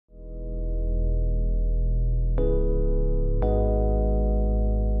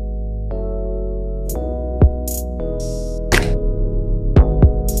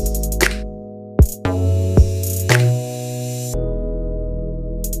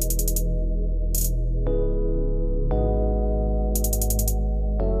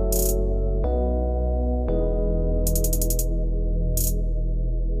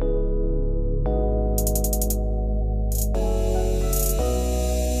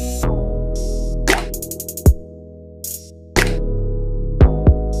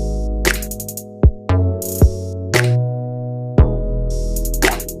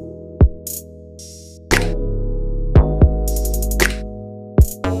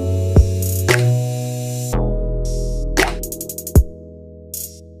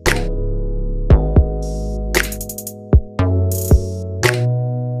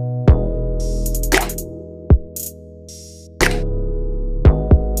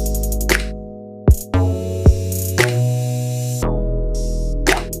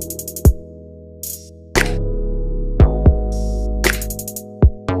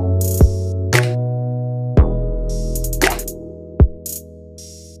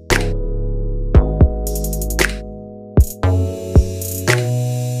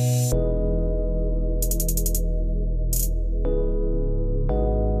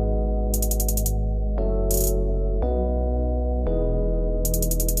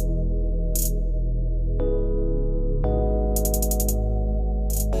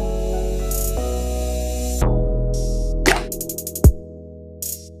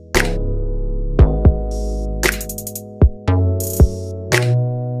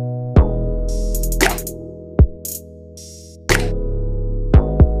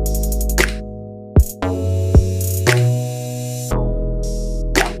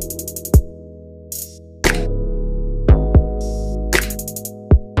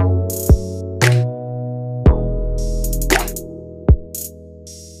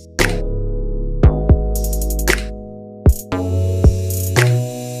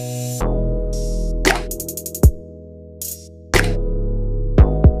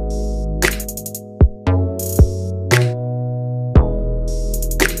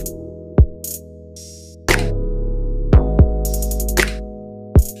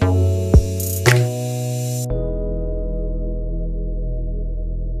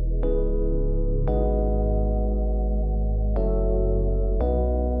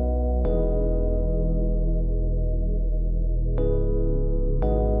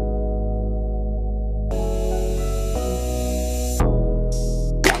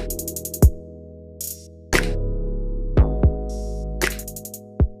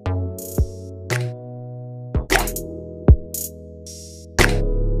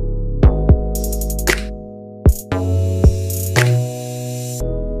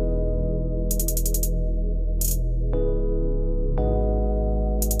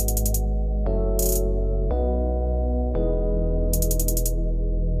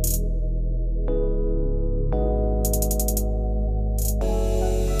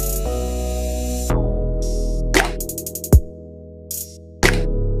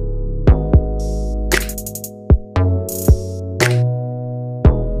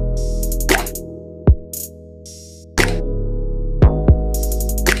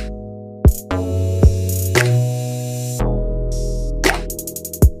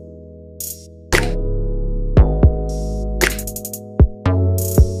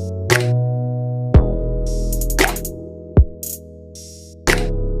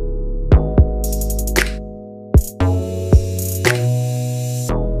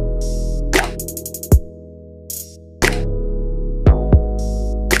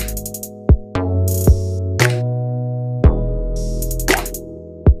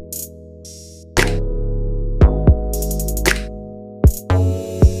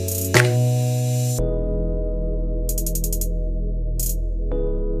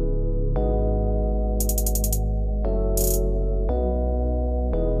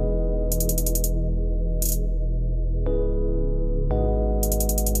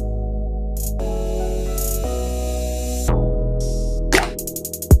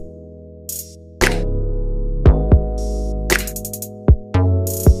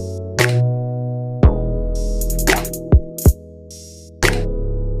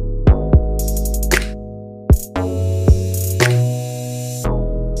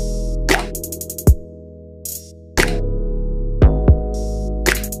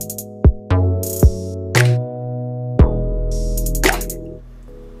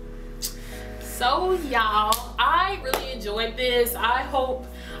y'all, I really enjoyed this. I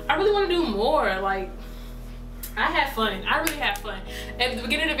really want to do more. Like, I had fun. I really had fun. At the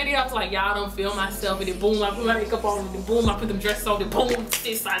beginning of the video, I was like, y'all, don't feel myself. And then boom, I put my makeup on. And then boom, I put them dresses on. And boom,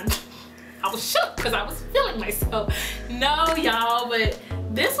 this. I was shook because I was feeling myself. No, y'all, but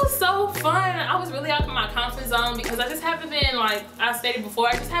this was so fun. I was really out of my comfort zone because I just haven't been, like I stated before,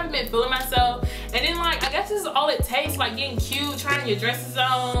 I just haven't been feeling myself. And then, like, I guess this is all it takes, like getting cute, trying your dresses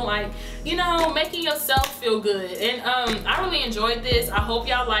on, like, you know, making yourself feel good. And I really enjoyed this. I hope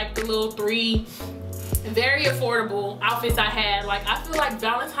y'all like the little 3 very affordable outfits I had. Like, I feel like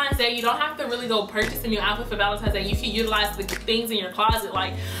Valentine's Day, you don't have to really go purchase a new outfit for Valentine's Day. You can utilize the things in your closet.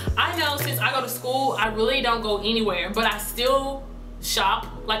 Like, I know since I go to school, I really don't go anywhere, but I still shop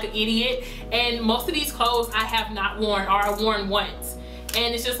like an idiot, and most of these clothes I have not worn, or I've worn once,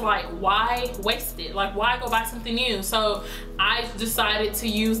 and it's just like, why waste it? Like, why go buy something new? So I decided to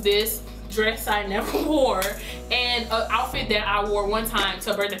use this dress I never wore and an outfit that I wore one time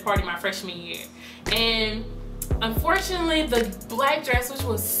to a birthday party my freshman year. And unfortunately, the black dress, which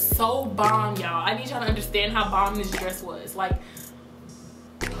was so bomb, y'all, I need y'all to understand how bomb this dress was. Like,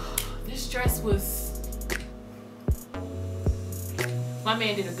 this dress was, my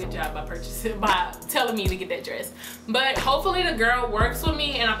man did a good job by telling me to get that dress. But hopefully the girl works with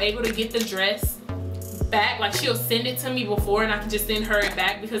me and I'm able to get the dress back. Like, she'll send it to me before and I can just send her it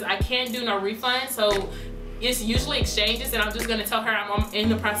back, because I can't do no refund. So it's usually exchanges, and I'm just gonna tell her I'm in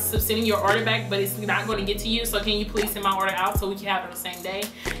the process of sending your order back, but it's not gonna get to you, so can you please send my order out so we can have it on the same day?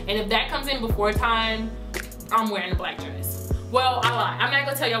 And if that comes in before time, I'm wearing a black dress. Well, I lied. I'm not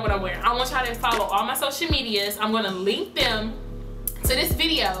gonna tell y'all what I'm wearing. I want y'all to follow all my social medias. I'm gonna link them to this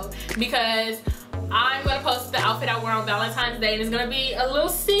video because I'm gonna post the outfit I wore on Valentine's Day, and it's gonna be a little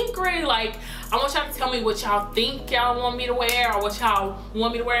secret. Like, I want y'all to tell me what y'all think y'all want me to wear, or what y'all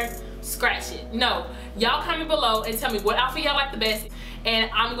want me to wear. Scratch it. No, y'all comment below and tell me what outfit y'all like the best,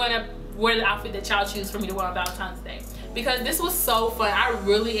 and I'm gonna wear the outfit that y'all choose for me to wear on Valentine's Day, because this was so fun. I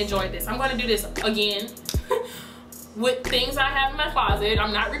really enjoyed this. I'm gonna do this again with things I have in my closet.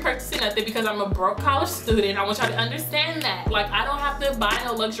 I'm not repurchasing nothing because I'm a broke college student. I want y'all to understand that. Like, I don't have to buy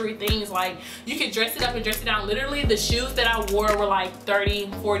no luxury things. Like, you can dress it up and dress it down. Literally, the shoes that I wore were like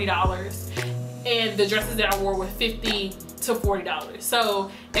 $30, $40, and the dresses that I wore were $50 to $40. So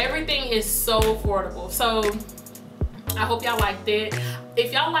everything is so affordable. So I hope y'all liked it.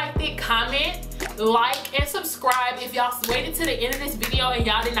 If y'all liked it, comment, like, and subscribe. If y'all waited to the end of this video and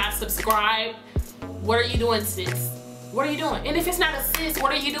y'all did not subscribe, what are you doing, sis? What are you doing? And if it's not a sis,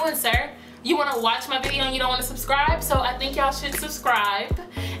 what are you doing, sir? You want to watch my video and you don't want to subscribe? So I think y'all should subscribe,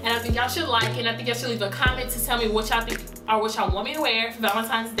 and I think y'all should like, and I think y'all should leave a comment to tell me what y'all think or what y'all want me to wear for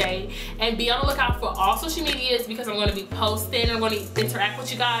Valentine's Day. And be on the lookout for all social medias, because I'm going to be posting, I'm going to interact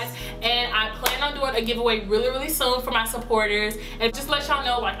with you guys, and I plan on doing a giveaway really soon for my supporters. And just let y'all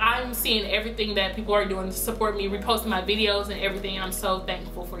know, like, I'm seeing everything that people are doing to support me, reposting my videos and everything. I'm so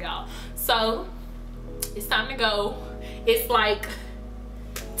thankful for y'all. So it's time to go. It's like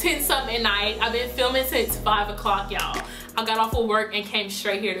 10 something at night. I've been filming since 5 o'clock, y'all. I got off of work and came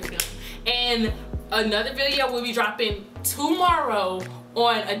straight here to film. And another video will be dropping tomorrow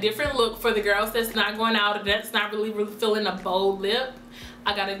on a different look for the girls that's not going out, or that's not really feeling a bold lip.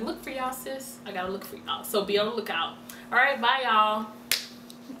 I gotta look for y'all, sis. I gotta look for y'all. So be on the lookout. All right, bye, y'all.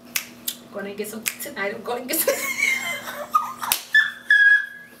 I'm gonna get some tonight. I'm gonna get some